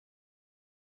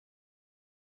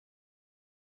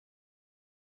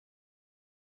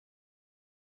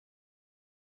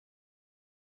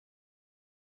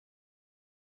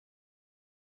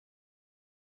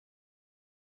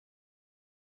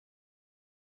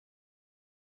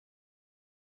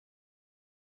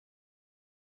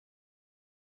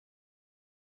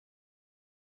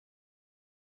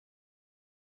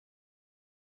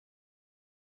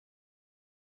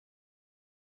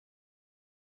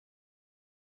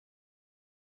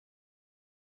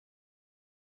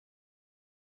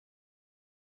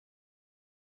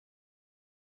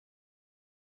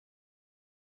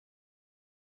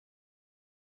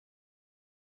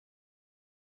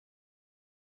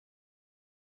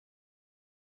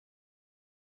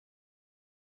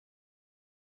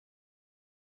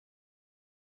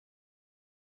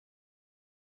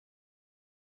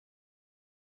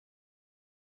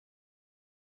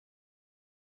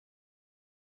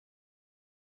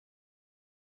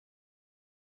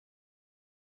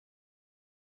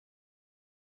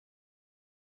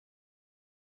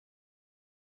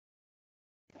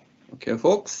Okay,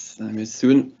 folks, we're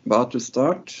soon about to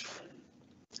start.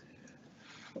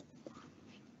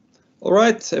 All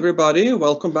right, everybody,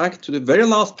 welcome back to the very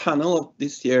last panel of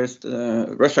this year's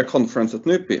Russia conference at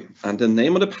NUPI. And the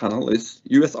name of the panel is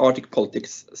US Arctic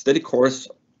Politics, Steady Course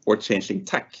or Changing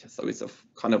Tack. So it's a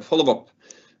kind of follow-up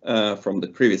from the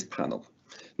previous panel.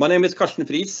 My name is Karsten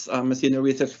Friis. I'm a senior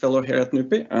research fellow here at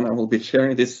NUPI, and I will be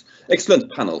chairing this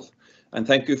excellent panel. And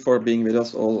thank you for being with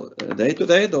us all day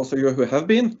today, those of you who have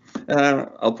been.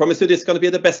 I'll promise you this is going to be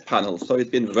the best panel, so it's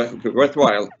been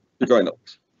worthwhile to join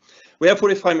us. We have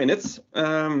 45 minutes,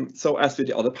 so as with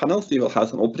the other panels, we will have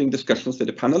some opening discussions with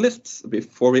the panelists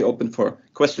before we open for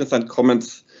questions and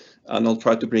comments, and I'll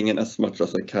try to bring in as much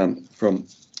as I can from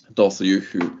those of you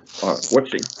who are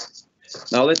watching.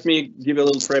 Now let me give you a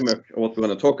little framework of what we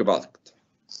want to talk about.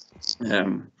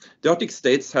 The Arctic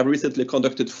states have recently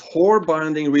conducted 4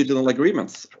 binding regional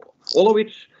agreements, all of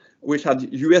which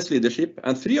had US leadership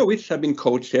and 3 of which have been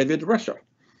co-chaired with Russia.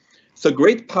 So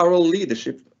great parallel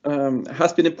leadership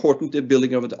has been important in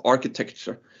building of the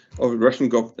architecture of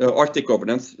Russian Arctic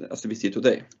governance as we see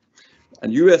today.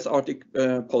 And US Arctic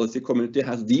policy community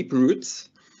has deep roots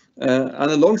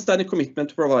and a long-standing commitment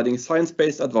to providing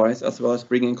science-based advice as well as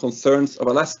bringing concerns of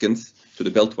Alaskans to the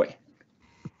Beltway.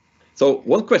 So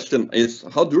one question is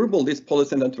how durable these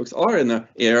policy networks are in an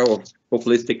era of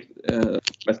populistic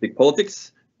domestic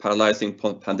politics, paralysing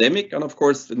pandemic, and of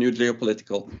course the new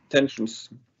geopolitical tensions.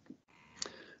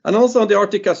 And also the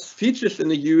Arctic has features in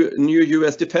the new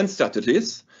US defense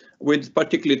strategies, with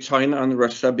particularly China and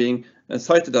Russia being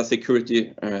cited as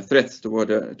security threats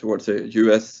towards the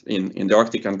US in the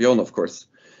Arctic and beyond, of course.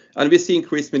 And we see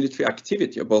increased military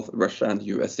activity of both Russia and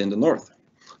US in the north.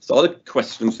 So other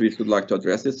questions we would like to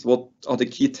address is what are the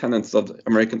key tenets of the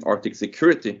American Arctic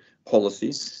security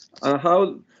policy, and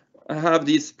how have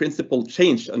these principles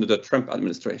changed under the Trump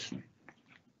administration?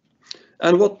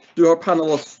 And what do our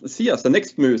panelists see as the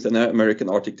next moves in American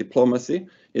Arctic diplomacy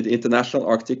in the international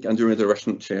Arctic and during the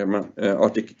Russian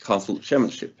Arctic Council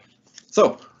chairmanship?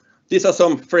 So these are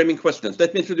some framing questions.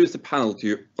 Let me introduce the panel to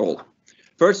you all.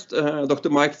 First, Dr.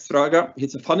 Mike Straga.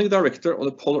 He's a founding director of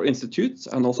the Polar Institute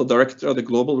and also director of the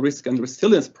Global Risk and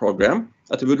Resilience Program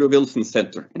at the Woodrow Wilson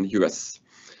Center in the US.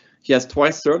 He has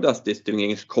twice served as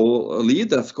distinguished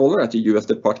co-lead scholar at the US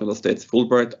Department of State's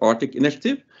Fulbright Arctic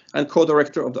Initiative and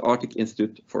co-director of the Arctic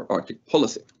Institute for Arctic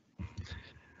Policy.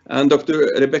 And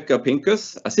Dr. Rebecca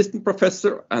Pincus, assistant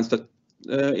professor and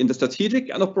in the Strategic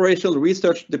and Operational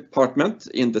Research Department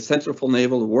in the Center for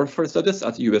Naval Warfare Studies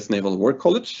at the US Naval War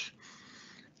College.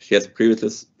 She has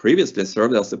previously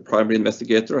served as a primary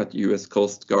investigator at the US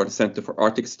Coast Guard Center for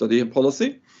Arctic Study and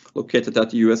Policy, located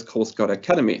at the US Coast Guard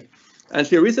Academy. And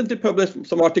she recently published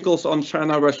some articles on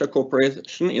China-Russia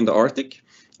cooperation in the Arctic,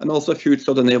 and also future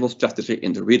of the naval strategy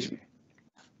in the region.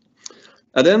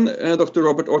 And then Dr.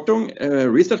 Robert Ortung,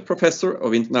 research professor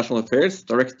of international affairs,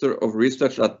 director of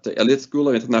research at the Elliott School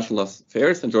of International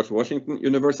Affairs and George Washington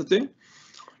University.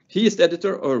 He is the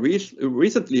editor of a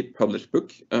recently published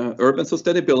book, Urban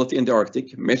Sustainability in the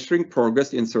Arctic, Measuring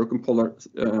Progress in Circumpolar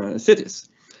Cities.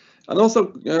 And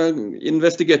also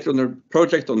investigator on a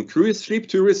project on cruise ship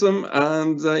tourism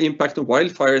and impact of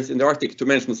wildfires in the Arctic, to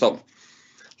mention some.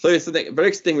 So it's a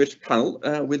very distinguished panel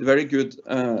with very good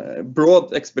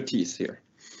broad expertise here.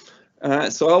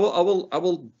 So I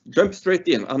will jump straight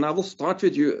in, and I will start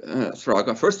with you,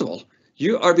 Straga. First of all,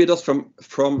 you are with us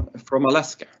from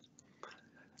Alaska.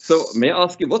 So may I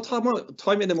ask you, what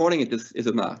time in the morning is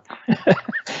it now?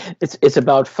 It's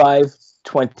about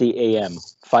 5:20 a.m.,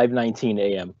 5:19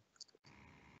 a.m.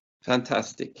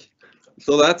 Fantastic.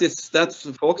 So that's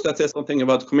folks, that says something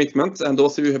about commitment, and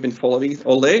those of you who have been following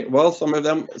all day, well, some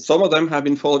of them have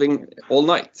been following all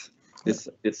night this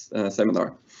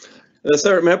seminar.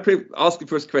 Sir, may I ask the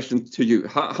first question to you?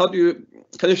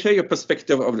 Can you share your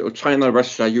perspective of China,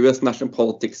 Russia, US national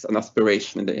politics and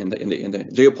aspiration in the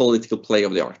geopolitical play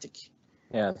of the Arctic?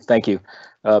 Yeah, thank you.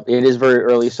 It is very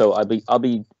early, so I'll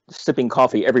be sipping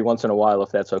coffee every once in a while, if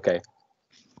that's okay.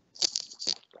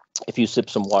 If you sip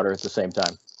some water at the same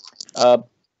time.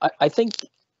 I think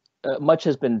much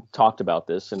has been talked about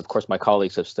this, and of course my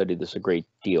colleagues have studied this a great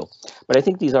deal, but I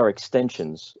think these are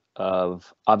extensions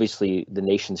of obviously the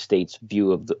nation state's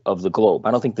view of the globe.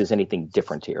 I don't think there's anything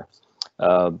different here.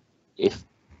 If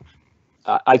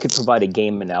I could provide a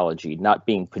game analogy, not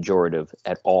being pejorative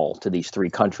at all to these 3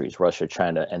 countries, Russia,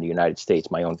 China, and the United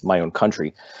States, my own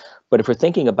country, but if we're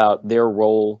thinking about their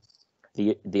role,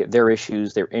 their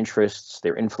issues, their interests,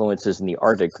 their influences in the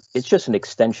Arctic, it's just an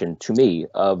extension to me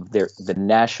of the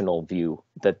national view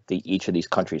that each of these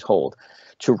countries hold.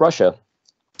 To Russia,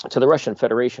 to the Russian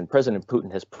Federation, President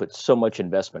Putin has put so much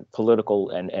investment, political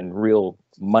and real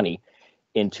money,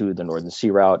 into the Northern Sea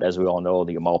Route, as we all know,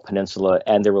 the Yamal Peninsula,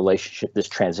 and the relationship, this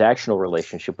transactional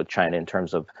relationship with China in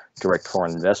terms of direct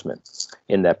foreign investment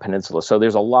in that peninsula. So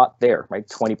there's a lot there, right?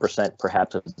 20%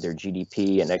 perhaps of their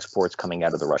GDP and exports coming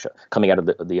out of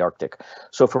the Arctic.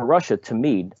 So for Russia, to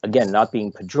me, again, not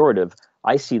being pejorative,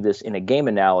 I see this in a game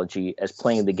analogy as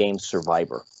playing the game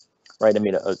Survivor, right? I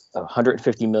mean,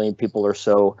 150 million people or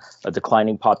so, a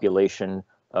declining population,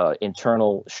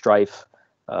 internal strife,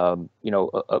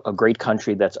 a great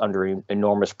country that's under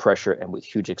enormous pressure and with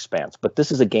huge expanse. But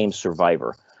this is a game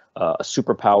Survivor, a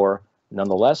superpower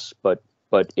nonetheless, but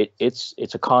its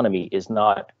economy is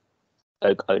not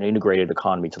an integrated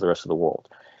economy to the rest of the world.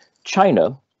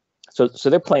 China, so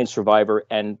they're playing Survivor,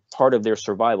 and part of their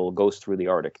survival goes through the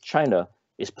Arctic. China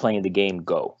is playing the game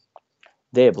Go.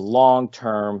 They have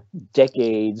long-term,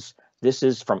 decades. This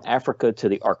is from Africa to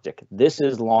the Arctic. This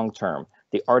is long-term.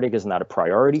 The Arctic is not a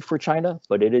priority for China,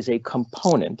 but it is a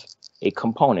component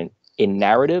in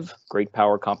narrative, great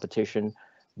power competition,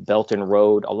 Belt and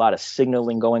Road, a lot of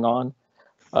signaling going on.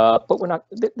 But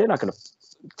they're not going to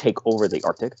take over the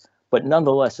Arctic. But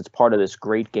nonetheless, it's part of this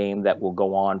great game that will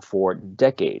go on for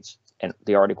decades, and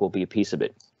the Arctic will be a piece of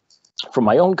it. For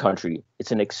my own country,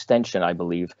 it's an extension, I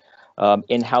believe,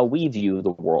 in how we view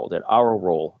the world and our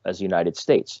role as the United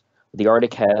States. The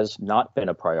Arctic has not been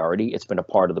a priority. It's been a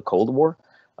part of the Cold War.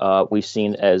 We've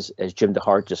seen, as Jim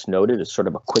DeHart just noted, a sort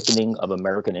of a quickening of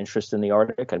American interest in the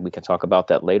Arctic, and we can talk about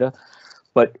that later.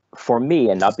 But for me,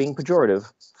 and not being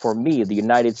pejorative, for me, the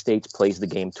United States plays the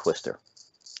game Twister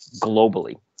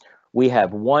globally. We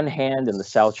have one hand in the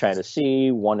South China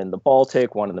Sea, one in the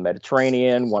Baltic, one in the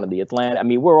Mediterranean, one in the Atlantic. I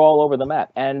mean, we're all over the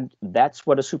map. And that's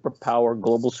what a superpower,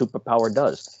 global superpower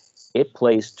does. It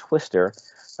plays Twister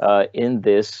in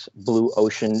this blue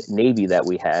ocean navy that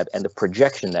we have and the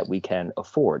projection that we can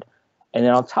afford. And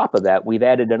then on top of that, we've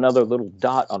added another little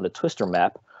dot on the Twister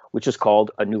map, which is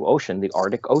called a new ocean, the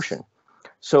Arctic Ocean.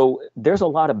 So there's a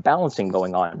lot of balancing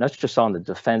going on, not just on the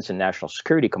defense and national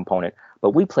security component,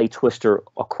 but we play Twister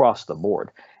across the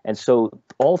board. And so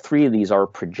all three of these are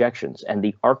projections, and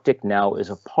the Arctic now is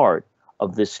a part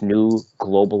of this new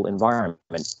global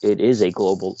environment. It is a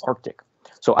global Arctic.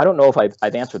 So I don't know if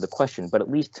I've answered the question, but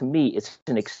at least to me, it's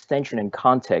an extension and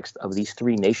context of these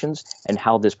three nations and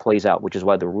how this plays out, which is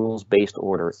why the rules-based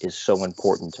order is so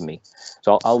important to me.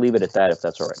 So I'll leave it at that, if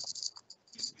that's all right.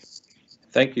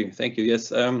 Thank you.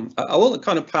 Yes, I will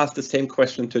kind of pass the same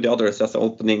question to the others as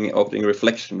opening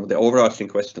reflection, or the overarching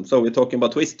question. So we're talking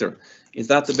about Twister. Is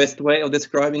that the best way of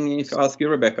describing? If I ask you,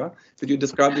 Rebecca, could you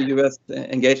describe the U.S.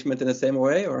 engagement in the same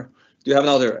way, or do you have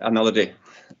another analogy?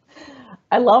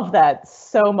 I love that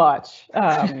so much.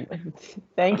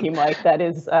 Thank you, Mike. That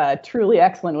is a truly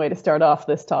excellent way to start off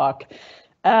this talk.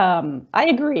 I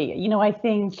agree. You know, I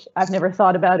think I've never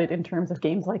thought about it in terms of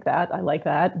games like that. I like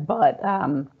that. But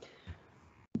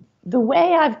the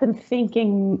way I've been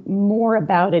thinking more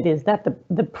about it is that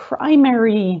the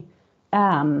primary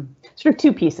sort of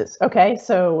two pieces. Okay,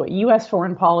 so U.S.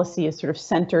 foreign policy is sort of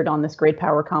centered on this great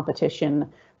power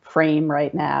competition frame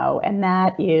right now, and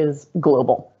that is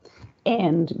global.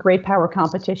 And great power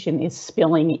competition is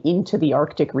spilling into the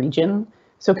Arctic region.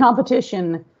 So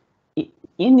competition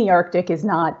in the Arctic is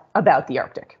not about the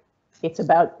Arctic. It's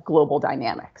about global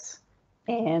dynamics.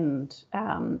 And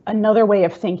another way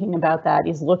of thinking about that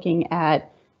is looking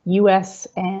at US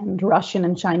and Russian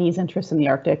and Chinese interests in the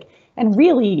Arctic. And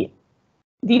really,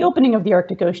 the opening of the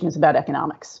Arctic Ocean is about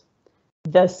economics.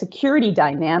 The security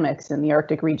dynamics in the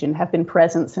Arctic region have been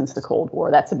present since the Cold War.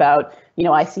 That's about, you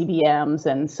know, ICBMs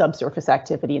and subsurface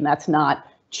activity, and that's not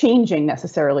changing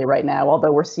necessarily right now,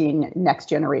 although we're seeing next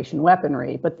generation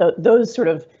weaponry. But those sort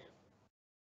of,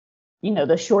 you know,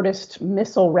 the shortest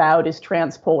missile route is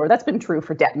transpolar. That's been true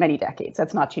for many decades.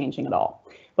 That's not changing at all.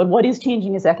 But what is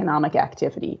changing is economic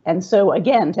activity. And so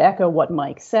again, to echo what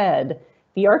Mike said,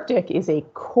 the Arctic is a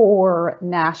core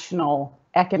national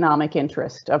economic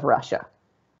interest of Russia.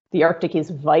 The Arctic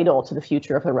is vital to the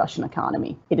future of the Russian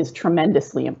economy. It is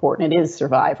tremendously important. It is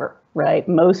survivor, right?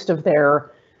 Most of their,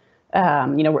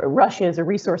 Russia is a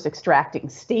resource extracting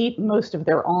state. Most of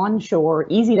their onshore,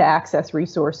 easy to access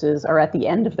resources are at the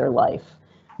end of their life.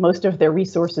 Most of their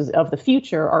resources of the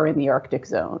future are in the Arctic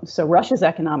zone. So Russia's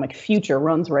economic future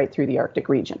runs right through the Arctic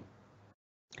region.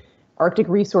 Arctic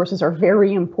resources are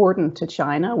very important to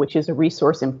China, which is a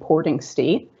resource importing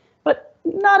state, but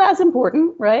not as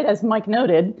important, right? As Mike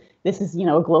noted, this is, you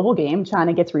know, a global game.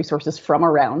 China gets resources from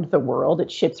around the world.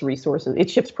 It ships resources, it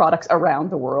ships products around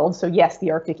the world. So yes,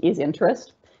 the Arctic is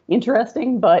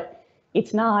interesting, but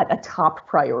it's not a top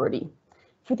priority.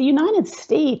 For the United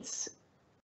States,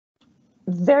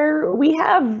 we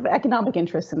have economic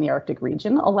interests in the Arctic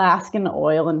region. Alaskan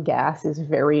oil and gas is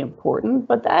very important,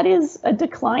 but that is a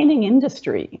declining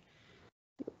industry.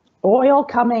 Oil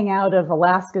coming out of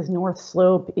Alaska's North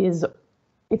Slope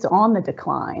it's on the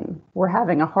decline. We're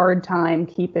having a hard time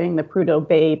keeping the Prudhoe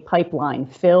Bay pipeline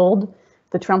filled.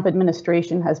 The Trump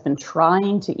administration has been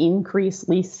trying to increase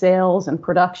lease sales and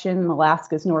production in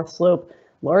Alaska's North Slope,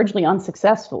 largely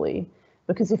unsuccessfully,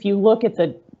 because if you look at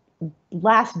the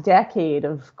last decade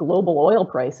of global oil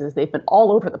prices, they've been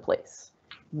all over the place.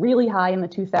 Really high in the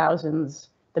 2000s,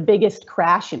 the biggest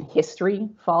crash in history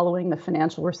following the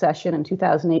financial recession in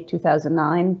 2008,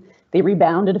 2009. They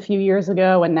rebounded a few years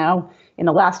ago, and now in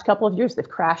the last couple of years, they've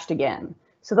crashed again.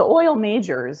 So the oil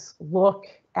majors look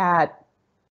at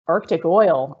Arctic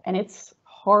oil, and it's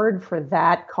hard for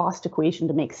that cost equation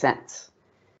to make sense.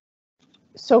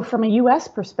 So from a US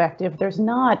perspective, there's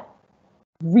not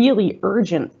really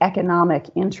urgent economic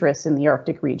interest in the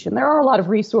Arctic region. There are a lot of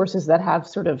resources that have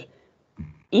sort of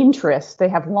interest, they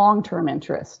have long-term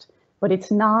interest, but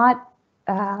it's not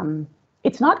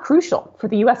crucial for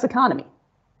the US economy.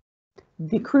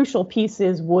 The crucial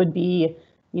pieces would be,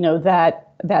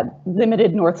 that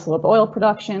limited North Slope oil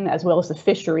production, as well as the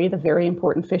fishery, the very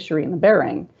important fishery in the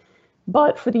Bering.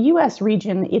 But for the US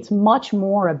region, it's much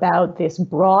more about this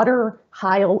broader,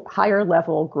 higher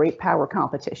level great power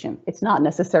competition. It's not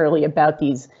necessarily about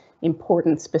these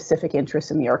important specific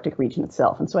interests in the Arctic region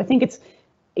itself. And so I think it's,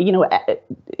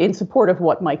 in support of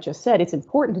what Mike just said, it's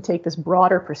important to take this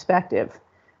broader perspective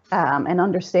and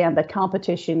understand that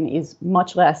competition is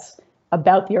much less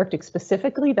about the Arctic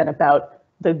specifically than about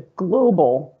the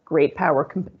global great power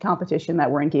competition that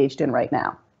we're engaged in right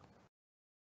now.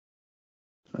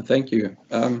 Thank you.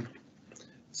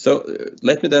 So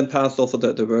let me then pass also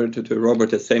the word to Robert,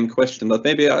 the same question, but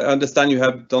maybe I understand you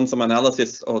have done some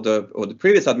analysis of the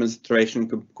previous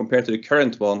administration compared to the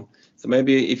current one. So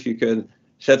maybe if you could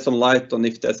shed some light on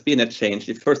if there's been a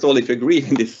change. First of all, if you agree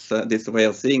in this way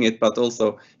of seeing it, but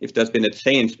also if there's been a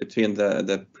change between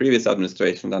the previous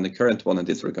administration and the current one in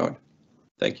this regard.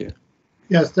 Thank you.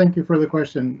 Yes, thank you for the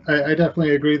question. I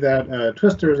definitely agree that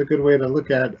Twister is a good way to look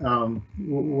at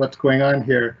what's going on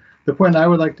here. The point I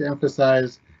would like to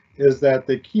emphasize is that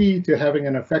the key to having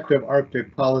an effective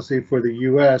Arctic policy for the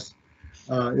US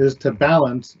is to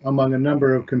balance among a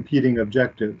number of competing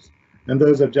objectives. And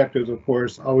those objectives, of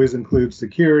course, always include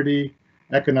security,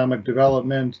 economic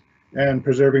development, and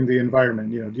preserving the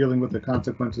environment, dealing with the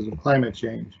consequences of climate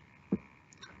change.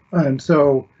 And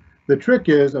so the trick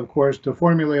is, of course, to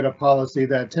formulate a policy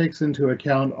that takes into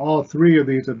account all three of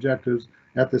these objectives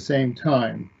at the same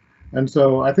time. And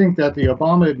so I think that the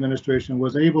Obama administration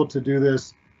was able to do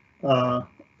this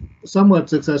somewhat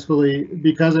successfully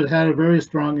because it had a very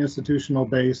strong institutional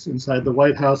base inside the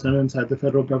White House and inside the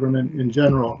federal government in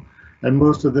general. And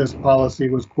most of this policy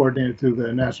was coordinated through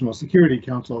the National Security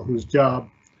Council, whose job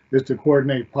is to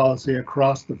coordinate policy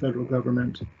across the federal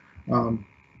government.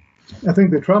 I think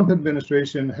the Trump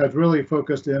administration has really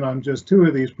focused in on just two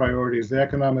of these priorities, the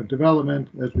economic development,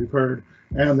 as we've heard,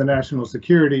 and the national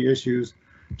security issues,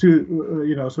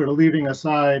 to sort of leaving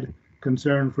aside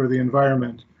concern for the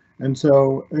environment. And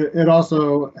so it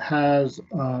also has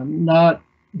not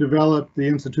developed the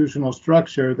institutional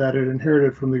structure that it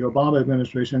inherited from the Obama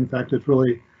administration. In fact, it's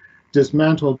really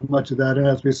dismantled much of that. And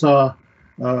as we saw,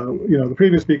 the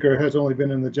previous speaker has only been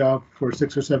in the job for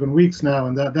 6 or 7 weeks now,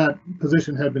 and that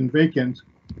position had been vacant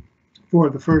for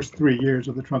the first 3 years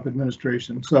of the Trump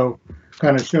administration. So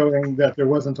kind of showing that there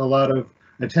wasn't a lot of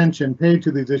attention paid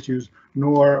to these issues,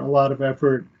 nor a lot of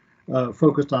effort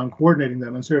focused on coordinating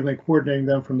them. And certainly coordinating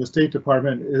them from the State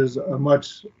Department is a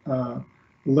much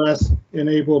less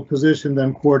enabled position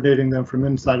than coordinating them from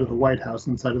inside of the White House,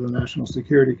 inside of the National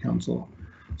Security Council.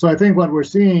 So I think what we're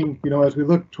seeing, as we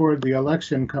look toward the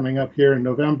election coming up here in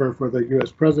November for the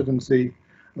US presidency,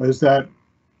 is that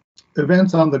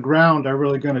events on the ground are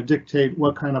really going to dictate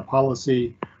what kind of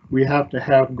policy we have to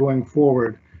have going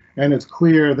forward. And it's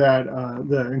clear that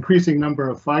the increasing number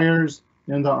of fires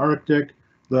in the Arctic,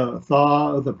 the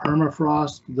thaw of the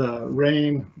permafrost, the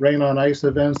rain on ice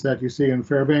events that you see in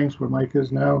Fairbanks, where Mike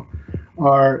is now,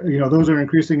 are, those are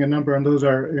increasing in number, and those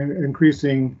are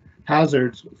increasing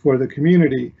hazards for the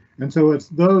community. And so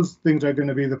those things are going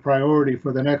to be the priority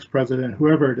for the next president,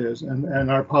 whoever it is.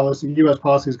 And our policy, US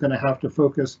policy, is going to have to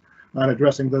focus on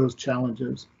addressing those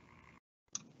challenges.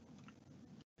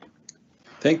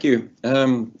 Thank you.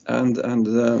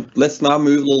 Let's now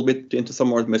move a little bit into some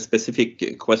more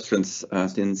specific questions,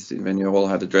 since when you all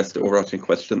have addressed the overarching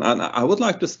question. And I would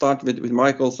like to start with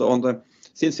Mike also on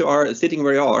since you are sitting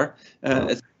where you are,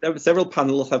 several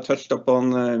panelists have touched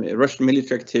upon Russian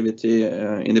military activity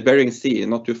in the Bering Sea,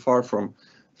 not too far from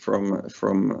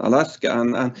Alaska,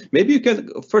 and maybe you can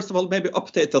first of all maybe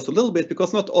update us a little bit,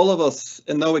 because not all of us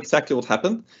know exactly what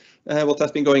happened, what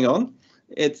has been going on.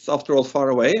 It's after all far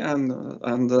away, and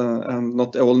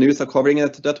not all news are covering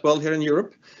it that well here in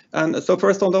Europe. And so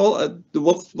first of all,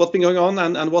 what's been going on,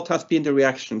 and what has been the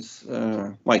reactions?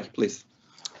 Mike, please.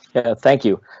 Yeah, thank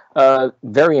you.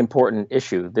 Very important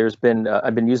issue. There's been,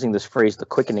 I've been using this phrase, the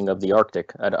quickening of the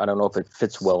Arctic. I don't know if it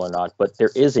fits well or not, but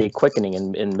there is a quickening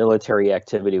in military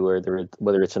activity, whether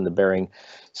it's in the Bering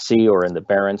Sea or in the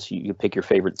Barents, you pick your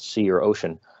favorite sea or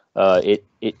ocean. It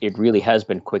really has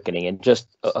been quickening. And just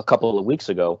a couple of weeks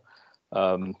ago,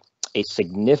 a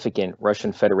significant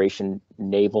Russian Federation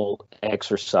naval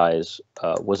exercise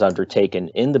was undertaken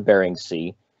in the Bering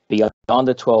Sea, beyond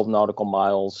the 12 nautical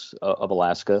miles of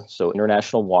Alaska, so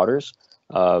international waters.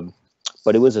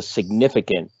 But it was a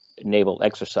significant naval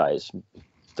exercise.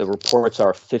 The reports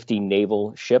are 50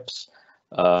 naval ships,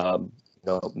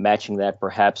 matching that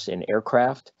perhaps in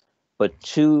aircraft, but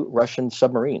 2 Russian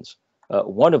submarines.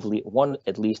 One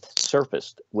at least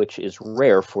surfaced, which is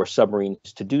rare for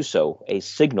submarines to do so, a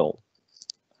signal.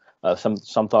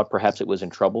 Some thought perhaps it was in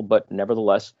trouble, but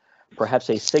nevertheless, perhaps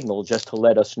a signal just to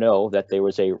let us know that there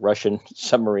was a Russian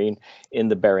submarine in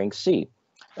the Bering Sea.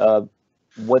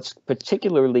 What's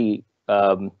particularly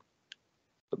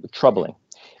troubling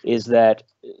is that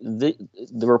the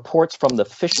reports from the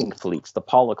fishing fleets, the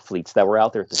Pollock fleets that were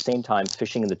out there at the same time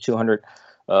fishing in the 200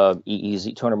 mile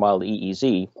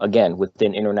EEZ, again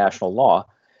within international law,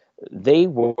 they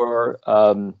were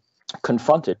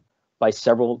confronted by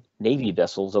several Navy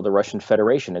vessels of the Russian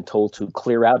Federation and told to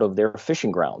clear out of their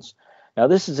fishing grounds. Now,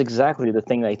 this is exactly the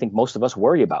thing that I think most of us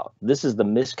worry about. This is the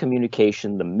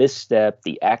miscommunication, the misstep,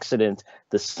 the accident,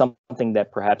 the something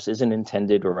that perhaps isn't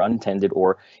intended or unintended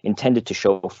or intended to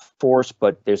show force,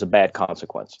 but there's a bad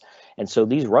consequence. And so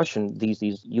these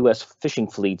U.S. fishing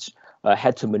fleets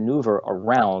had to maneuver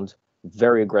around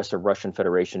very aggressive Russian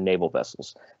Federation naval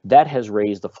vessels. That has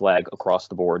raised the flag across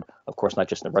the board, of course, not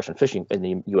just in the Russian fishing, in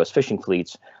the U.S. fishing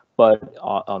fleets, but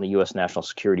on the U.S. National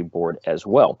Security Board as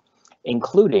well,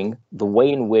 including the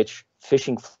way in which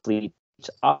fishing fleets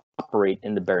operate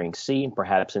in the Bering Sea and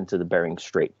perhaps into the Bering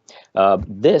Strait.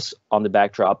 This on the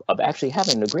backdrop of actually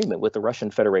having an agreement with the Russian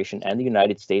Federation and the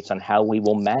United States on how we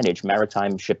will manage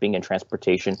maritime shipping and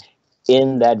transportation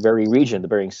in that very region, the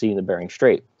Bering Sea and the Bering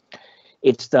Strait.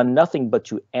 It's done nothing but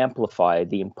to amplify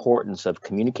the importance of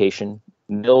communication,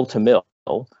 mill to mill,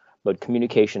 but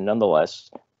communication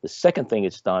nonetheless. The second thing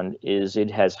it's done is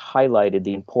it has highlighted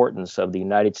the importance of the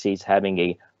United States having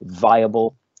a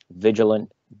viable,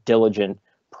 vigilant, diligent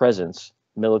presence,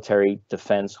 military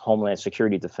defense, homeland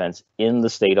security defense in the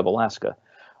state of Alaska.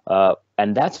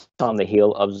 And that's on the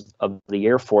heel of the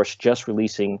Air Force just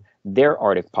releasing their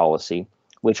Arctic policy,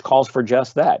 which calls for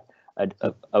just that.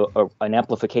 An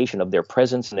amplification of their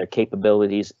presence and their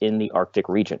capabilities in the Arctic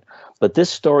region. But this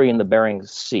story in the Bering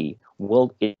Sea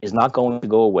is not going to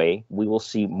go away. We will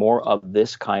see more of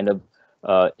this kind of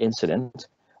incident.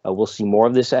 We'll see more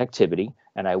of this activity.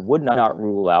 And I would not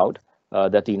rule out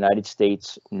that the United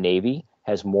States Navy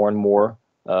has more and more,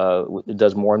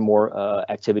 does more and more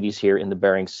activities here in the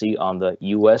Bering Sea on the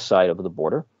U.S. side of the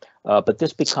border. But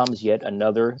this becomes yet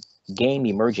another game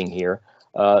emerging here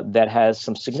that has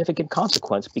some significant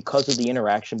consequence because of the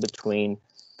interaction between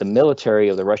the military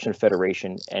of the Russian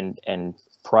Federation and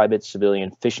private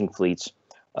civilian fishing fleets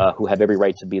who have every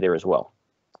right to be there as well.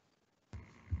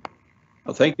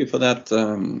 Well, thank you for that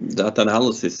that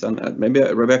analysis, and maybe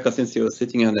Rebecca, since you're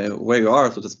sitting in where you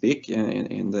are, so to speak,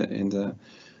 with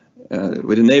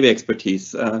the Navy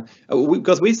expertise,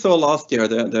 because we saw last year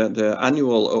the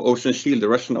annual Ocean Shield, the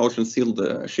Russian Ocean Shield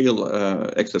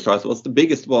exercise was the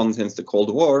biggest one since the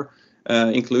Cold War,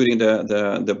 including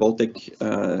the Baltic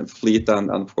fleet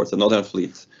and of course the Northern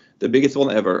fleet, the biggest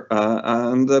one ever.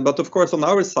 But of course on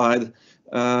our side,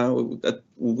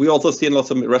 we also seen lots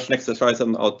of Russian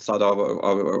exercises outside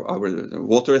our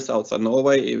waters, outside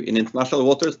Norway, in international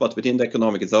waters, but within the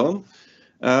economic zone.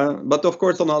 But of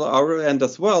course, on our end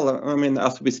as well, I mean,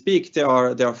 as we speak, there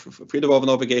are freedom of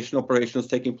navigation operations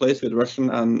taking place with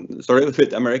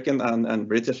with American and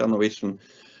British and Norwegian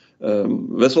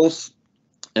vessels.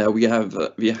 We have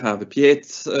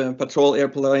P-8 patrol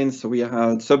airplanes, we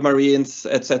have submarines,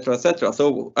 etc., etc.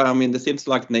 So I mean, it seems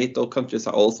like NATO countries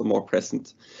are also more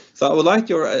present. So I would like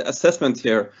your assessment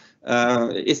here.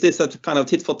 Is this a kind of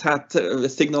tit for tat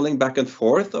signaling back and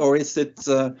forth, or is it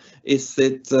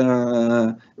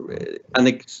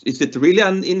really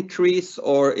an increase,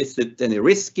 or is it any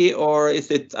risky, or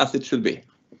is it as it should be?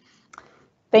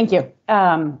 Thank you.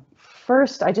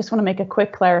 First, I just want to make a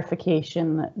quick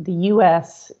clarification. The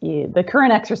U.S., the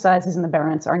current exercises in the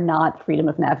Barents are not freedom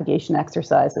of navigation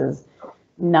exercises.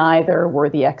 Neither were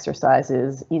the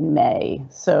exercises in May.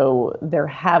 So there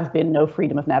have been no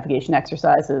freedom of navigation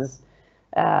exercises.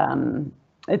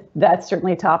 That's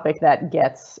certainly a topic that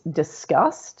gets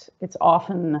discussed. It's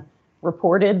often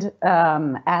reported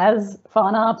as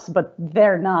FONOPS, but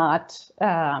they're not.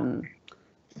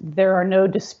 There are no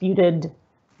disputed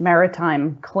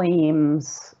maritime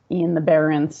claims in the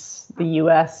Barents. The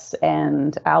US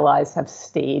and allies have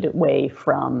stayed away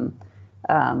from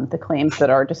the claims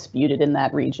that are disputed in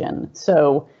that region.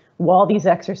 So while these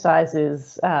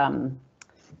exercises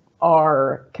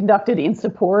are conducted in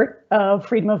support of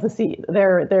freedom of the sea,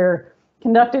 they're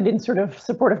conducted in sort of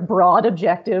support of broad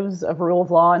objectives of rule of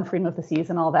law and freedom of the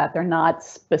seas and all that. They're not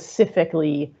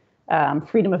specifically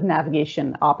freedom of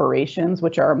navigation operations,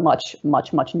 which are a much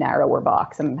narrower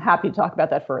box. I'm happy to talk about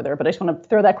that further, but I just want to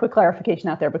throw that quick clarification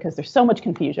out there because there's so much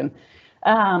confusion.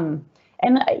 And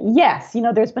yes,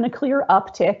 there's been a clear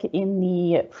uptick in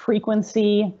the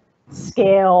frequency,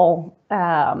 scale,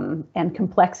 and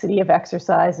complexity of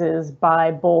exercises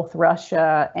by both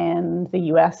Russia and the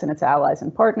US and its allies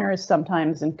and partners,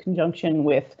 sometimes in conjunction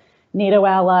with NATO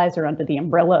allies or under the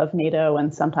umbrella of NATO,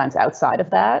 and sometimes outside of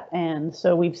that. And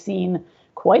so we've seen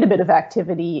quite a bit of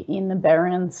activity in the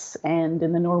Barents and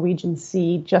in the Norwegian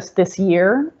Sea just this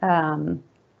year. The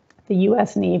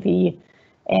US Navy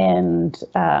and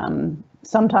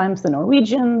sometimes the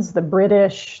Norwegians, the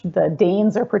British, the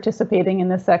Danes are participating in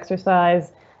this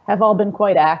exercise, have all been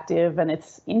quite active. And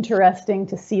it's interesting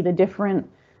to see the different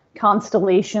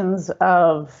constellations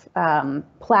of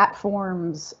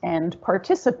platforms and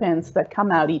participants that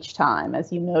come out each time.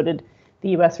 As you noted, the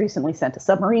US recently sent a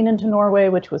submarine into Norway,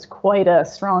 which was quite a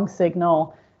strong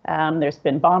signal. There's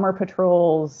been bomber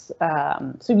patrols.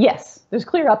 So yes, there's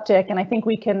clear uptick, and I think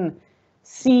we can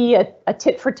see a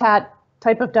tit for tat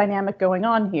type of dynamic going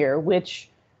on here, which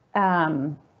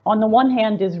on the one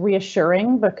hand is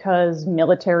reassuring because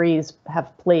militaries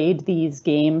have played these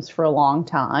games for a long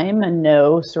time and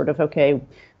know sort of, okay,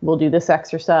 we'll do this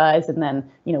exercise and then,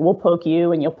 we'll poke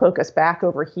you and you'll poke us back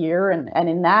over here. And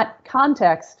in that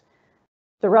context,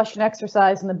 the Russian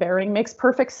exercise in the Bering makes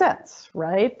perfect sense,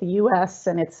 right? The US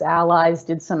and its allies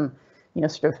did some,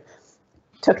 sort of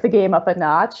took the game up a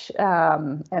notch.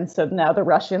 And so now the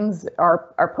Russians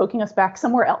are poking us back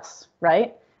somewhere else,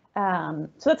 right? So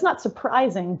that's not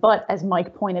surprising, but as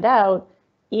Mike pointed out,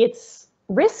 it's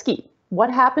risky.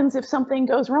 What happens if something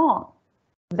goes wrong?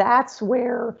 That's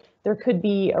where there could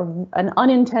be an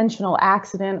unintentional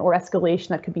accident or escalation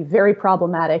that could be very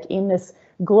problematic in this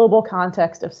global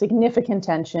context of significant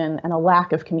tension and a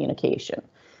lack of communication.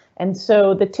 And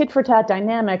so the tit for tat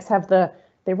dynamics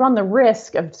they run the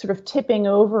risk of sort of tipping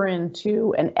over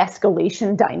into an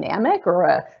escalation dynamic or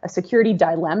a security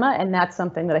dilemma. And that's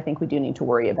something that I think we do need to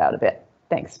worry about a bit.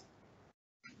 Thanks.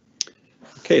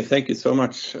 Okay, thank you so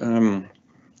much. And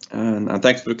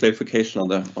thanks for the clarification on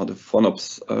the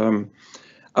FONOPS.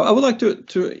 I would like to,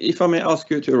 if I may ask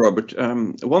you to, Robert,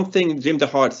 one thing Jim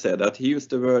DeHart said, that he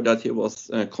used the word that he was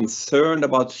concerned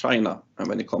about China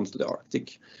when it comes to the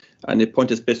Arctic. And he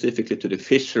pointed specifically to the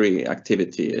fishery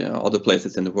activity, other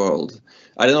places in the world.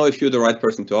 I don't know if you're the right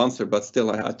person to answer, but still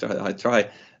I try.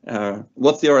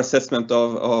 What's your assessment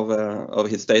of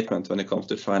his statement when it comes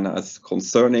to China as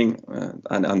concerning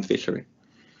and fishery?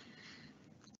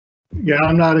 Yeah,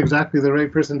 I'm not exactly the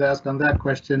right person to ask on that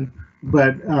question,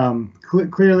 but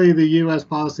clearly the U.S.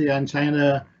 policy on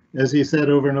China, as he said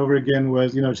over and over again,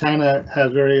 was, China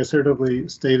has very assertively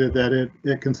stated that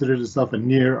it considers itself a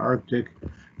near Arctic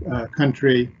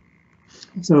country.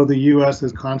 So the U.S.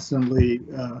 is constantly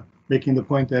making the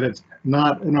point that it's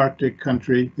not an Arctic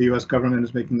country. The U.S. government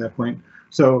is making that point.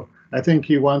 So I think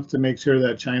he wants to make sure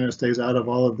that China stays out of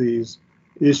all of these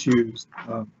issues.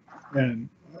 And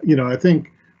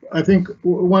I think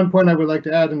one point I would like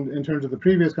to add in terms of the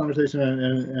previous conversation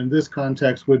and this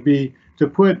context would be to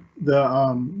put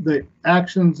the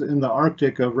actions in the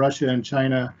Arctic of Russia and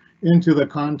China into the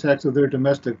context of their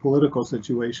domestic political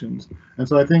situations. And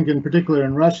so I think in particular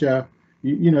in Russia,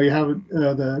 you have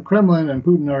the Kremlin and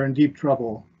Putin are in deep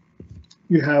trouble.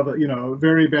 You have a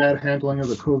very bad handling of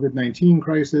the COVID-19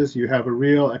 crisis. You have a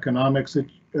real economic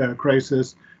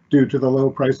crisis due to the low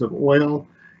price of oil.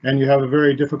 And you have a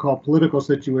very difficult political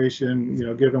situation,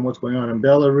 given what's going on in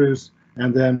Belarus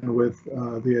and then with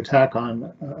the attack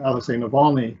on Alexei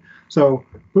Navalny. So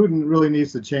Putin really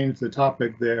needs to change the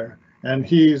topic there. And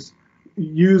he's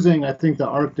using, I think, the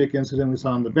Arctic incident we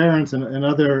saw in the Barents and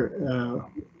other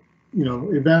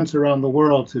events around the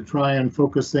world to try and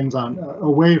focus things on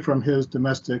away from his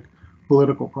domestic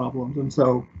political problems. And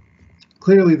so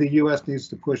clearly the US needs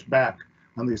to push back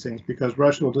on these things, because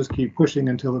Russia will just keep pushing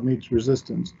until it meets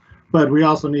resistance. But we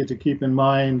also need to keep in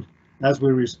mind as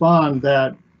we respond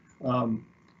that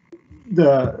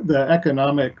the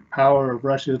economic power of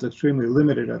Russia is extremely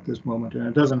limited at this moment, and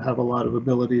it doesn't have a lot of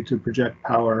ability to project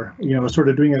power. It's sort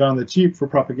of doing it on the cheap for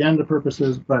propaganda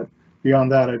purposes, but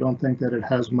beyond that, I don't think that it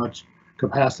has much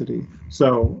capacity.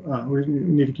 So we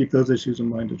need to keep those issues in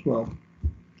mind as well.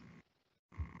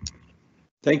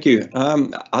 Thank you.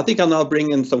 I think I'll now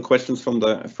bring in some questions from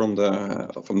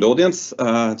the audience.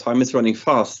 Time is running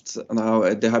fast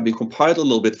now. They have been compiled a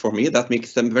little bit for me. That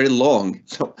makes them very long.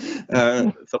 So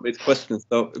some of questions.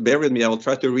 So bear with me. I will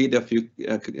try to read a few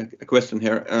questions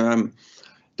here.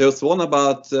 There's one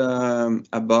about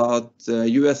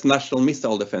U.S. national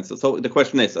missile defenses. So the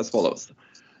question is as follows.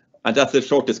 And that's the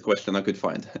shortest question I could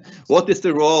find. What is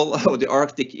the role of the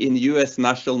Arctic in US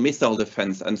national missile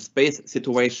defense and space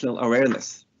situational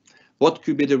awareness? What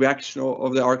could be the reaction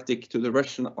of the Arctic to the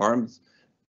Russian armed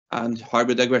and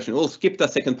hybrid aggression? We'll skip the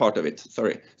second part of it,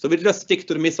 sorry. So we'll just stick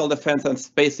to the missile defense and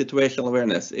space situational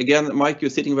awareness. Again, Mike, you're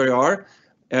sitting where you are.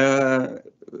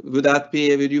 Would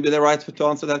you be the right to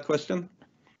answer that question?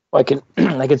 Well, I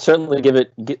can certainly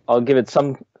I'll give it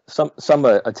some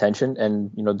attention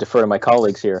and defer to my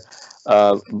colleagues here.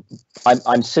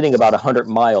 I'm sitting about 100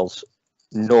 miles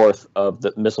north of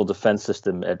the missile defense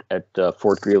system at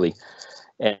Fort Greely,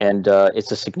 and it's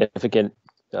a significant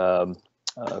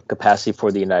capacity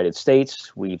for the United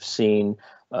States. We've seen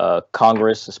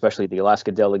Congress, especially the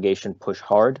Alaska delegation, push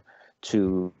hard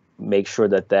to make sure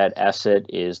that asset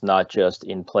is not just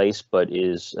in place, but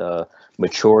is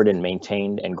matured and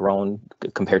maintained and grown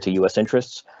compared to U.S.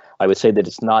 interests. I would say that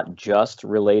it's not just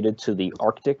related to the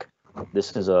Arctic.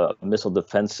 This is a missile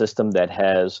defense system that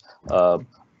has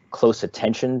close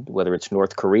attention, whether it's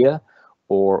North Korea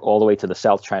or all the way to the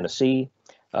South China Sea.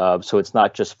 So it's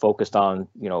not just focused on,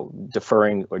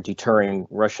 deferring or deterring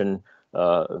Russian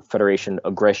Federation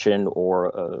aggression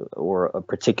or a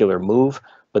particular move,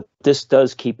 but this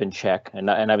does keep in check. And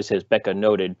obviously, as Becca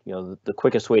noted, the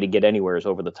quickest way to get anywhere is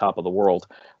over the top of the world.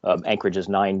 Anchorage is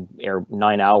 9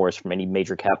 hours from any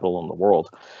major capital in the world.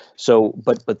 So,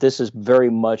 but this is very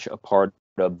much a part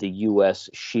of the U.S.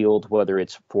 shield, whether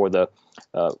it's for the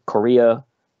Korea,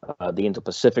 the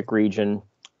Indo-Pacific region,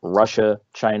 Russia,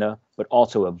 China, but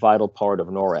also a vital part of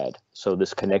NORAD. So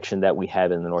this connection that we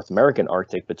have in the North American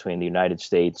Arctic between the United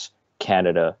States,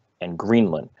 Canada, and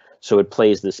Greenland. So it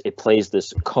plays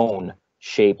this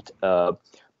cone-shaped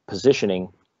positioning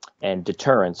and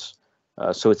deterrence.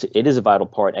 So it is a vital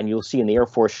part, and you'll see in the Air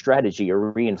Force strategy a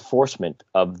reinforcement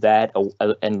of that,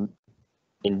 and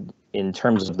in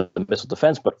terms of the missile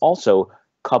defense, but also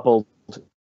coupled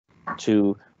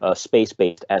to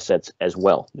space-based assets as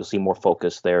well. You'll see more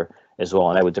focus there as well,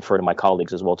 and I would defer to my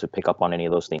colleagues as well to pick up on any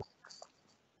of those things.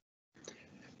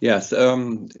 Yes,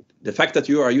 the fact that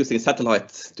you are using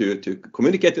satellites to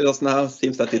communicate with us now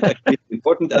seems that it's actually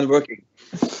important and working.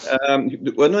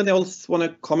 Anyone else want to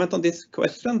comment on this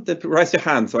question? Raise your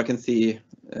hand so I can see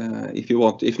if you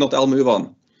want. If not, I'll move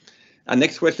on. And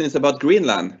next question is about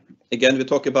Greenland. Again, we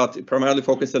talk about primarily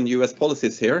focus on US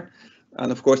policies here. And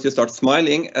of course, you start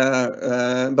smiling,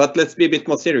 but let's be a bit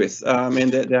more serious. I mean,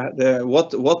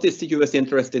 what is the U.S.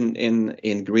 interest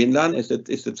in Greenland? Is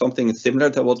it something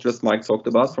similar to what just Mike talked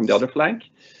about from the other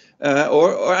flank,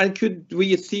 and could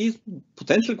we see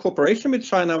potential cooperation with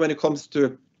China when it comes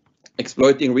to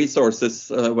exploiting resources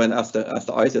as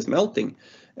the ice is melting?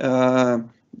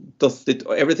 Does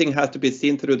everything have to be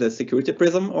seen through the security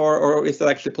prism, or is there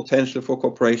actually potential for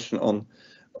cooperation on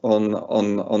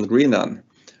Greenland?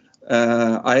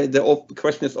 The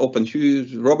question is open.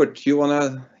 Robert,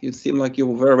 you seem like you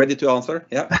were ready to answer.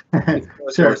 Yeah.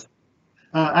 Sure.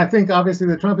 I think obviously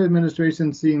the Trump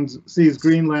administration sees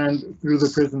Greenland through the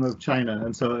prism of China,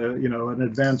 and so an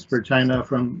advance for China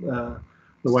from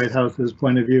the White House's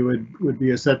point of view would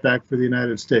be a setback for the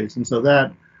United States, and so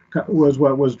that was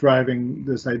what was driving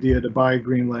this idea to buy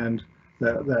Greenland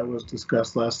that was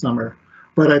discussed last summer.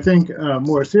 But I think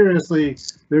more seriously,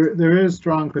 there is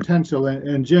strong potential,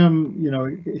 and Jim,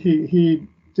 he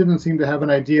didn't seem to have an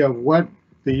idea of what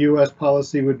the U.S.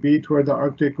 policy would be toward the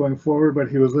Arctic going forward, but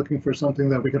he was looking for something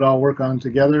that we could all work on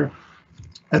together.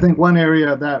 I think one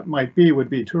area that would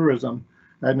be tourism.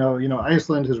 I know,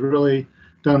 Iceland has really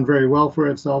done very well for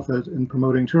itself in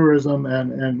promoting tourism,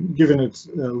 and given its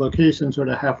location sort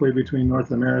of halfway between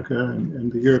North America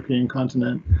and the European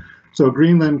continent. So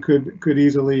Greenland could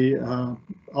easily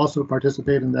also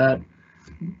participate in that.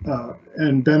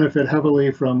 and benefit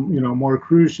heavily from more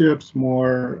cruise ships,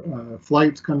 more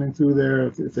flights coming through there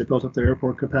if they built up their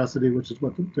airport capacity, which is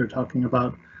what they're talking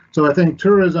about. So I think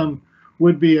tourism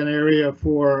would be an area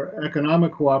for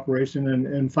economic cooperation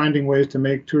and finding ways to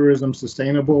make tourism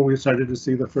sustainable. We started to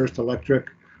see the first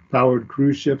electric powered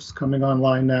cruise ships coming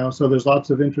online now. So there's lots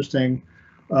of interesting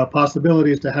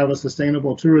possibilities to have a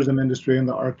sustainable tourism industry in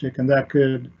the Arctic, and that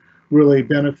could really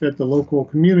benefit the local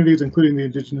communities, including the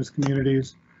indigenous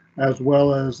communities, as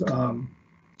well as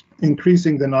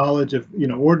increasing the knowledge of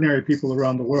ordinary people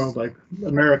around the world, like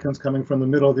Americans coming from the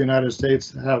middle of the United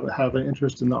States have an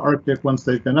interest in the Arctic once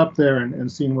they've been up there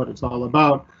and seen what it's all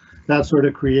about. That sort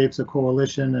of creates a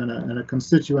coalition and a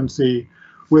constituency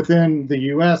within the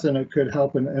US, and it could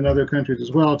help in other countries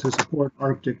as well to support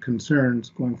Arctic concerns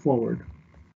going forward.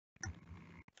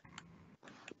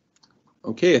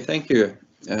 Okay, thank you.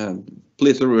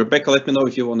 Please, Rebecca, let me know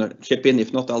if you want to chip in.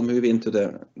 If not, I'll move into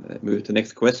the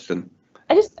next question.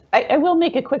 I will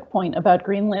make a quick point about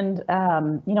Greenland.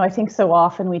 I think so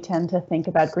often we tend to think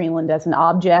about Greenland as an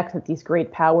object that these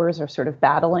great powers are sort of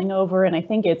battling over, and I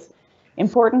think it's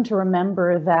important to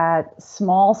remember that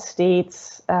small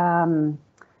states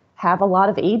have a lot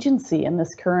of agency in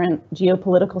this current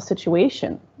geopolitical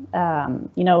situation.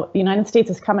 The United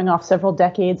States is coming off several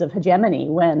decades of hegemony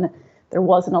when there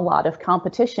wasn't a lot of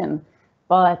competition.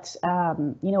 But,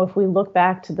 if we look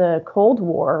back to the Cold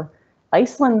War,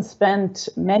 Iceland spent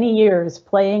many years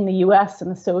playing the US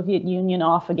and the Soviet Union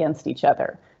off against each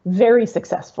other very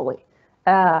successfitly.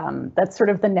 That's sort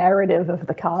of the narrative of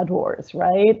the Cod Wars,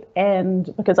 right?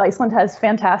 And because Iceland has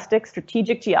fantastic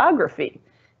strategic geography,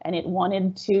 and it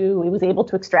was able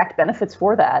to extract benefits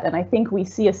for that. And I think we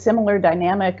see a similar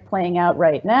dynamic playing out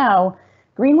right now.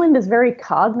 Greenland is very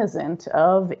cognizant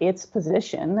of its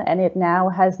position, and it now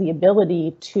has the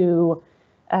ability to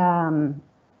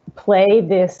play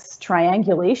this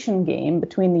triangulation game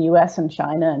between the US and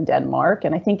China and Denmark.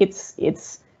 And I think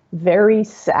it's very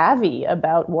savvy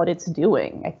about what it's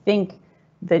doing. I think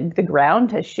the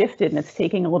ground has shifted, and it's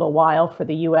taking a little while for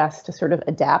the US to sort of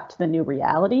adapt to the new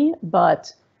reality.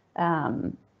 But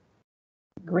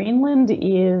Greenland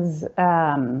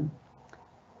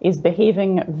is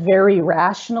behaving very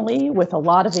rationally with a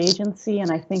lot of agency,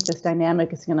 and I think this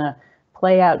dynamic is going to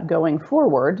play out going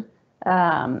forward.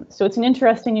 So it's an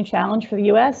interesting new challenge for the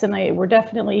US, and we're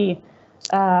definitely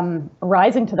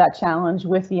rising to that challenge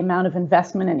with the amount of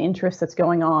investment and interest that's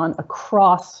going on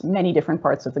across many different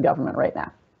parts of the government right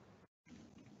now.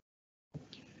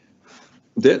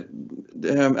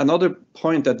 Another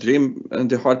point that Jim and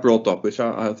DeHart brought up, which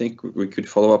I think we could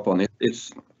follow up on,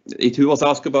 he was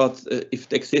asked about if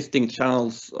the existing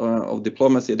channels of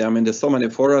diplomacy. I mean, there's so many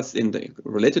for us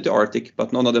related to Arctic,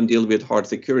 but none of them deal with hard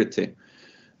security,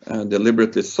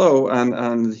 deliberately so.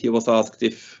 And he was asked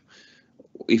if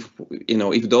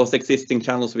those existing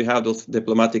channels we have, those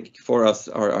diplomatic for us,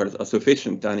 are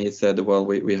sufficient. And he said, well,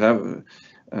 we have.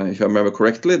 If I remember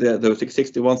correctly, those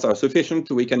existing ones are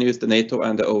sufficient. We can use the NATO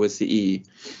and the OSCE.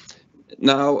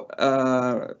 Now,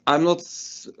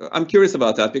 I'm curious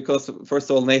about that because, first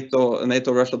of all,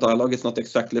 NATO-Russia dialogue is not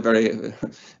exactly very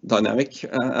dynamic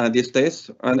these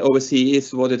days, and OSCE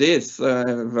is what it is.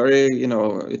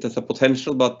 It has a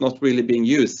potential, but not really being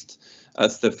used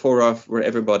as the forum where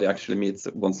everybody actually meets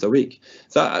once a week.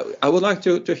 So I would like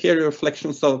to hear your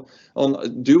reflections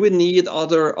on do we need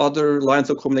other lines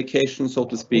of communication, so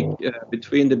to speak,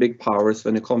 between the big powers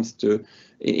when it comes to,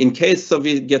 in case of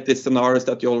we get these scenarios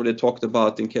that you already talked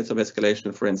about, in case of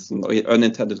escalation, for instance, or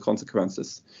unintended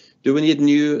consequences. Do we need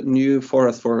new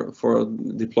forums for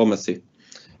diplomacy?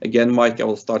 Again, Mike, I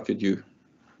will start with you.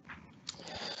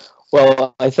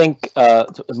 Well, I think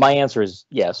my answer is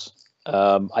yes.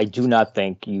 I do not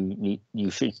think you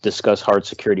should discuss hard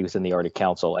security within the Arctic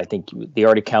Council. I think the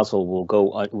Arctic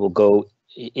Council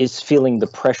is feeling the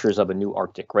pressures of a new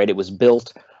Arctic, right? It was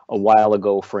built a while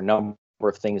ago for a number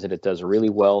of things that it does really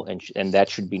well, and that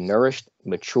should be nourished,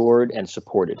 matured, and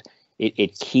supported.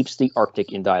 It keeps the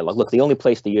Arctic in dialogue. Look, the only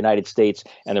place the United States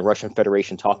and the Russian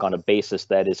Federation talk on a basis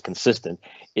that is consistent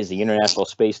is the International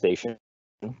Space Station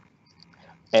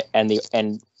and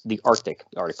the Arctic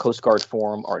Coast Guard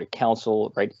Forum, Arctic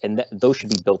Council, right? And those should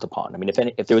be built upon. I mean,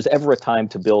 if there was ever a time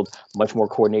to build much more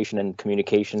coordination and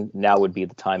communication, now would be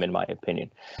the time, in my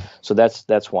opinion. So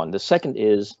that's one. The second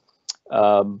is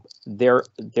there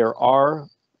are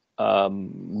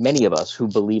many of us who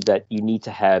believe that you need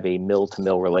to have a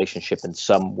mill-to-mill relationship in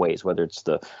some ways, whether it's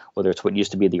what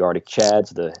used to be the Arctic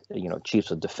Chads, the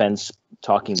chiefs of defense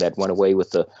talking that went away with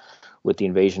the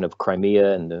invasion of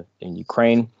Crimea and in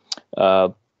Ukraine.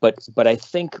 But I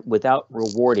think without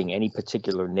rewarding any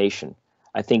particular nation,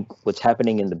 I think what's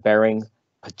happening in the Bering,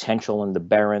 potential in the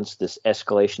Barents, this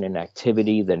escalation in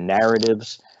activity, the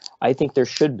narratives, I think there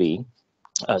should be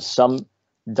some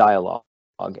dialogue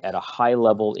at a high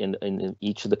level in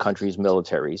each of the country's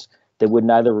militaries that would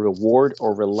neither reward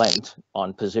or relent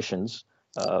on positions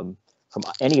from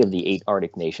any of the 8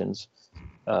 Arctic nations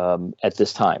at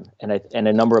this time. And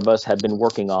a number of us have been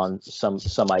working on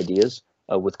some ideas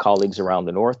with colleagues around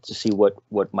the North to see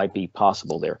what might be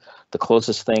possible there. The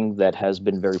closest thing that has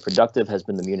been very productive has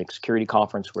been the Munich Security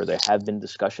Conference, where there have been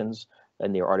discussions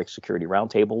in the Arctic Security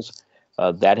Roundtables.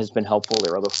 That has been helpful.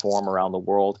 There are other forums around the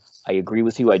world. I agree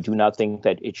with you. I do not think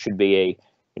that it should be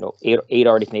eight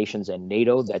Arctic nations and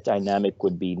NATO. That dynamic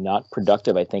would be not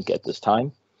productive, I think, at this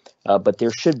time. But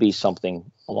there should be something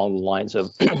along the lines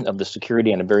of of the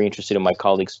security, and I'm very interested in my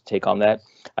colleagues' take on that.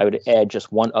 I would add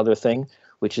just one other thing,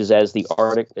 which is as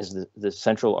the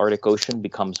Central Arctic Ocean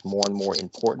becomes more and more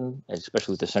important,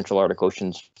 especially with the Central Arctic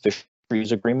Ocean's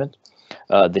fisheries agreement,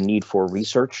 the need for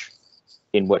research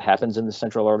in what happens in the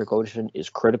Central Arctic Ocean is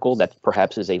critical. That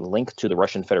perhaps is a link to the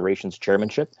Russian Federation's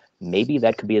chairmanship. Maybe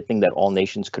that could be a thing that all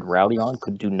nations could rally on,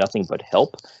 could do nothing but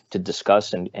help to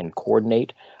discuss and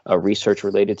coordinate research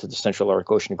related to the Central Arctic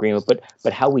Ocean Agreement.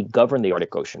 But how we govern the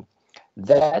Arctic Ocean,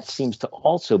 that seems to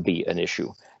also be an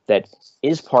issue that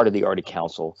is part of the Arctic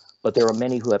Council, but there are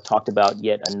many who have talked about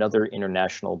yet another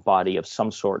international body of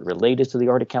some sort related to the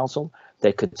Arctic Council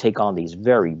that could take on these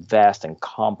very vast and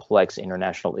complex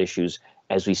international issues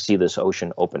as we see this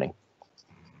ocean opening.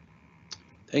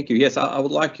 Thank you. Yes, I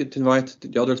would like you to invite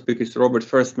the other speakers, Robert,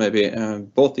 first, maybe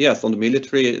both, yes, on the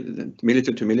military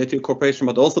to military cooperation,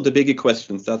 but also the bigger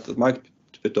questions that Mike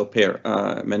put up here,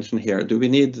 mentioned here. Do we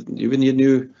need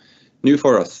new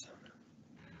for us?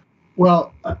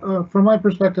 Well, from my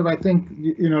perspective, I think,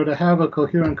 to have a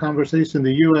coherent conversation,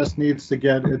 the U.S. needs to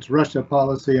get its Russia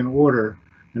policy in order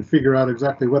and figure out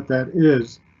exactly what that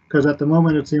is. Because at the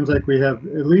moment, it seems like we have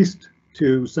at least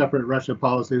 2 separate Russia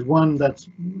policies. One that's,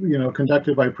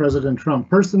 conducted by President Trump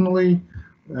personally,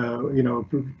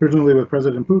 presumably with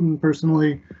President Putin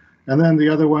personally. And then the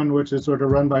other one, which is sort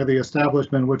of run by the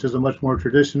establishment, which is a much more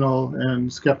traditional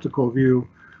and skeptical view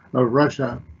of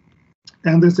Russia.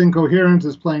 And this incoherence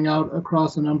is playing out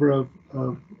across a number of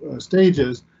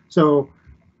stages. So,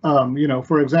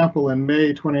 for example, in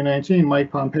May 2019,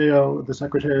 Mike Pompeo, the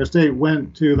Secretary of State,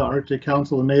 went to the Arctic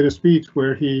Council and made a speech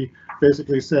where he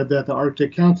basically said that the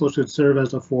Arctic Council should serve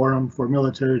as a forum for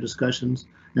military discussions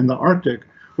in the Arctic,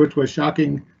 which was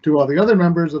shocking to all the other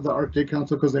members of the Arctic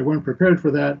Council because they weren't prepared for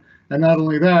that. And not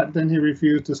only that, then he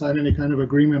refused to sign any kind of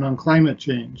agreement on climate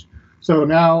change. So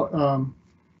now,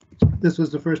 this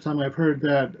was the first time I've heard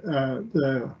that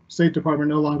the State Department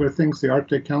no longer thinks the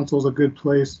Arctic Council is a good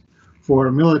place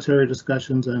for military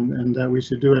discussions and that we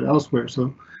should do it elsewhere.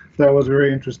 So that was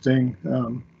very interesting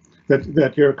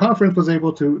that your conference was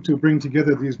able to bring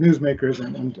together these newsmakers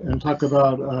and talk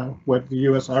about what the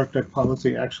U.S. Arctic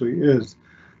policy actually is.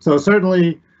 So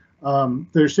certainly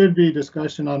there should be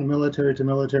discussion on a military to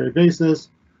military basis.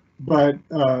 But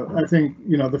I think,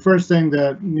 the first thing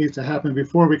that needs to happen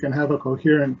before we can have a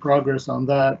coherent progress on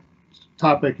that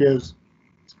topic is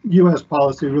U.S.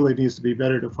 policy really needs to be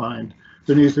better defined.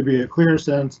 There needs to be a clear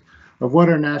sense of what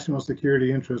our national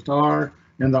security interests are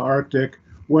in the Arctic,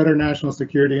 what our national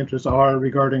security interests are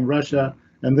regarding Russia,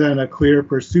 and then a clear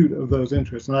pursuit of those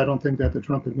interests. And I don't think that the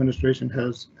Trump administration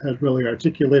has really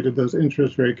articulated those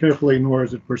interests very carefully, nor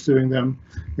is it pursuing them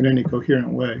in any coherent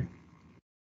way.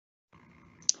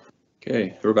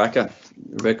 Okay, Rebecca,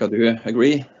 do you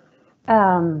agree?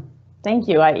 Thank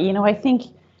you. I think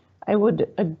I would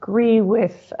agree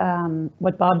with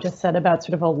what Bob just said about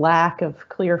sort of a lack of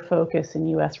clear focus in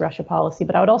U.S.-Russia policy,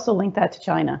 but I would also link that to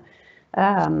China.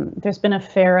 There's been a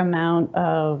fair amount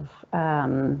of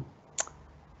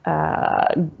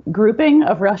grouping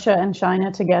of Russia and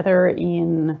China together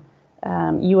in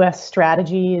U.S.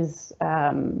 strategies,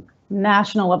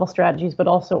 national level strategies, but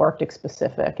also Arctic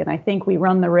specific. And I think we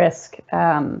run the risk,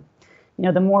 the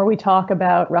more we talk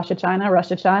about Russia,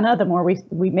 China, the more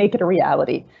we make it a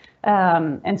reality.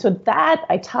 And so that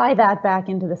I tie that back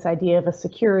into this idea of a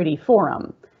security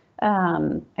forum.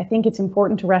 I think it's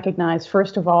important to recognize,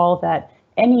 first of all, that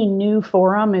any new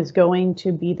forum is going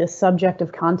to be the subject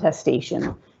of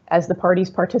contestation as the parties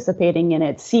participating in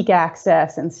it seek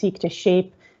access and seek to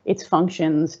shape its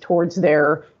functions towards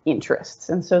their interests.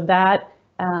 And so that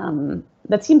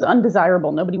seems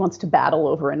undesirable. Nobody wants to battle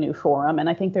over a new forum. And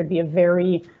I think there'd be a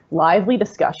very lively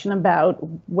discussion about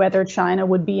whether China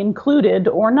would be included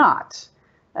or not.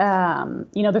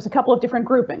 There's a couple of different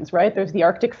groupings, right? There's the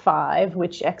Arctic 5,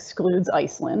 which excludes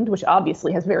Iceland, which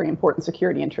obviously has very important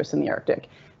security interests in the Arctic.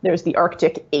 There's the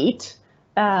Arctic 8,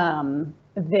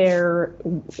 There,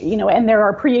 and there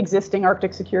are pre-existing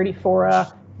Arctic security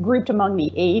fora grouped among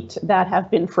the 8 that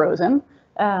have been frozen.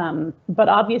 But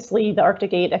obviously, the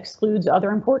Arctic 8 excludes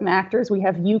other important actors. We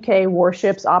have UK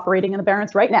warships operating in the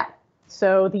Barents right now.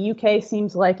 So the UK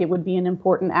seems like it would be an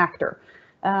important actor.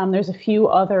 There's a few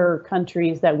other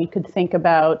countries that we could think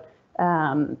about.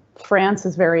 France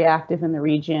is very active in the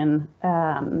region,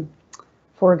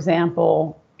 for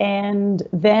example. And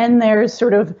then there's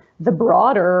sort of the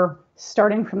broader,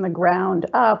 starting from the ground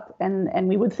up, and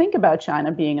we would think about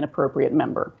China being an appropriate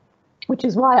member, which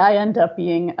is why I end up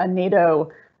being a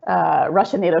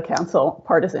Russia NATO Council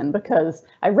partisan, because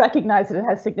I recognize that it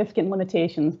has significant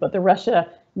limitations, but the Russia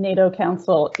NATO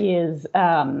Council is,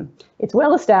 it's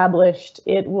well established.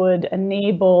 It would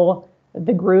enable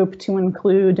the group to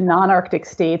include non-Arctic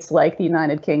states like the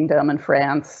United Kingdom and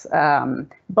France,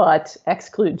 but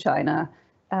exclude China.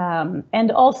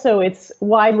 And also it's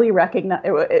widely regarded,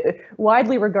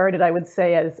 I would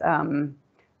say, as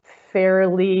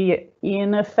fairly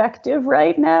ineffective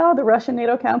right now. The Russian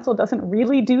NATO Council doesn't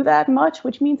really do that much,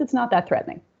 which means it's not that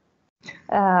threatening.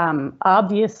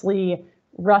 Obviously,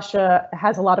 Russia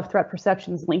has a lot of threat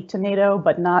perceptions linked to NATO,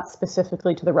 but not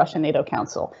specifically to the Russian NATO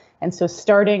Council. And so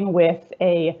starting with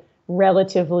a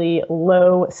relatively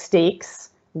low stakes,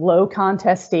 low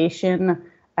contestation,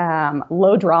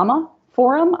 low drama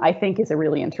forum, I think is a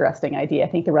really interesting idea. I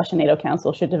think the Russian NATO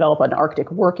Council should develop an Arctic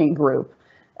working group.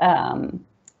 I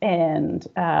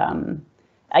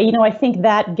think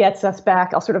that gets us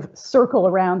back, I'll sort of circle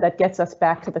around, that gets us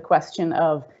back to the question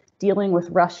of dealing with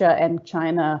Russia and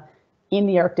China in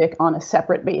the Arctic on a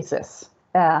separate basis,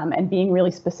 and being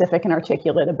really specific and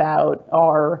articulate about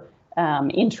our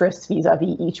interests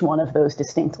vis-a-vis each one of those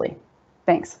distinctly.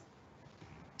 Thanks.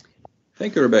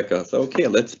 Thank you, Rebecca. So, okay,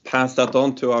 let's pass that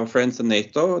on to our friends in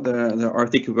NATO, the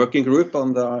Arctic Working Group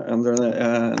under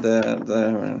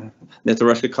the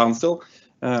NATO-Russia Council.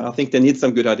 I think they need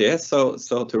some good ideas, so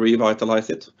to revitalize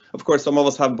it. Of course, some of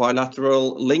us have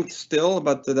bilateral links still,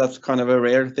 but that's kind of a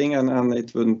rare thing, and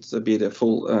it wouldn't be the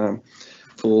full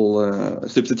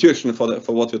substitution for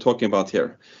what we're talking about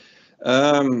here.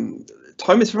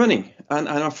 Time is running, and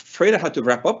I'm afraid I had to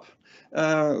wrap up.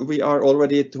 We are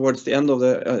already towards the end of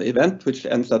the event, which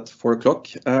ends at 4 o'clock.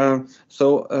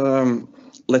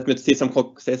 Let me say some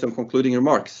concluding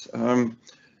remarks.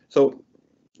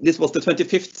 This was the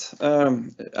 25th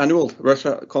annual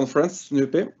Russia conference,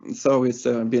 NUPI. So it's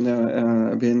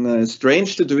been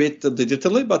strange to do it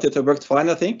digitally, but it worked fine,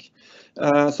 I think.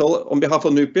 So on behalf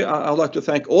of NUPI, I'd like to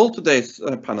thank all today's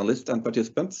panelists and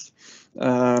participants,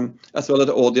 as well as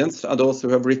the audience and those who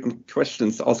have written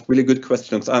questions, asked really good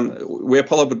questions. And we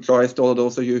apologize to all of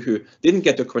those of you who didn't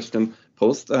get your question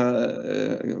posed,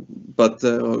 but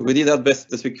we did our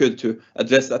best as we could to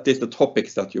address at least the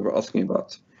topics that you were asking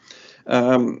about.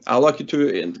 I'd like to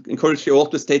encourage you all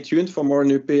to stay tuned for more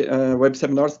NUPI web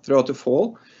seminars throughout the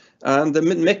fall. And the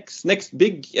next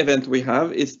big event we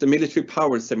have is the Military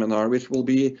Power Seminar, which will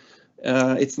be,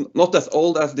 it's not as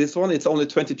old as this one, it's only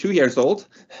 22 years old.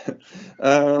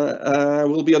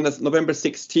 Will be on November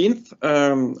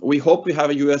 16th. We hope we have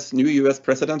a new US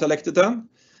president elected then.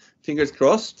 Fingers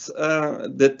crossed.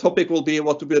 The topic will be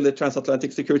what to build the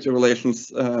transatlantic security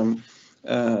relations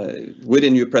with a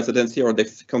new presidency or the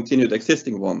continued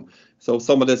existing one. So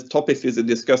some of the topics we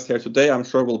discussed here today, I'm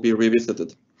sure will be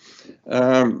revisited.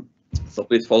 So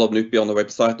please follow NUPI on the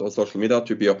website or social media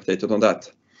to be updated on that.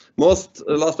 Last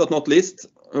but not least,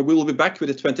 we will be back with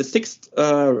the 26th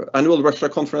annual Russia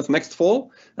conference next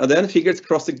fall. And then, fingers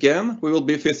crossed again, we will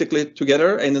be physically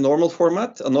together in a normal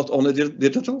format and not only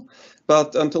digital.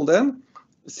 But until then,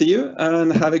 see you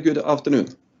and have a good afternoon.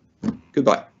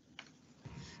 Goodbye.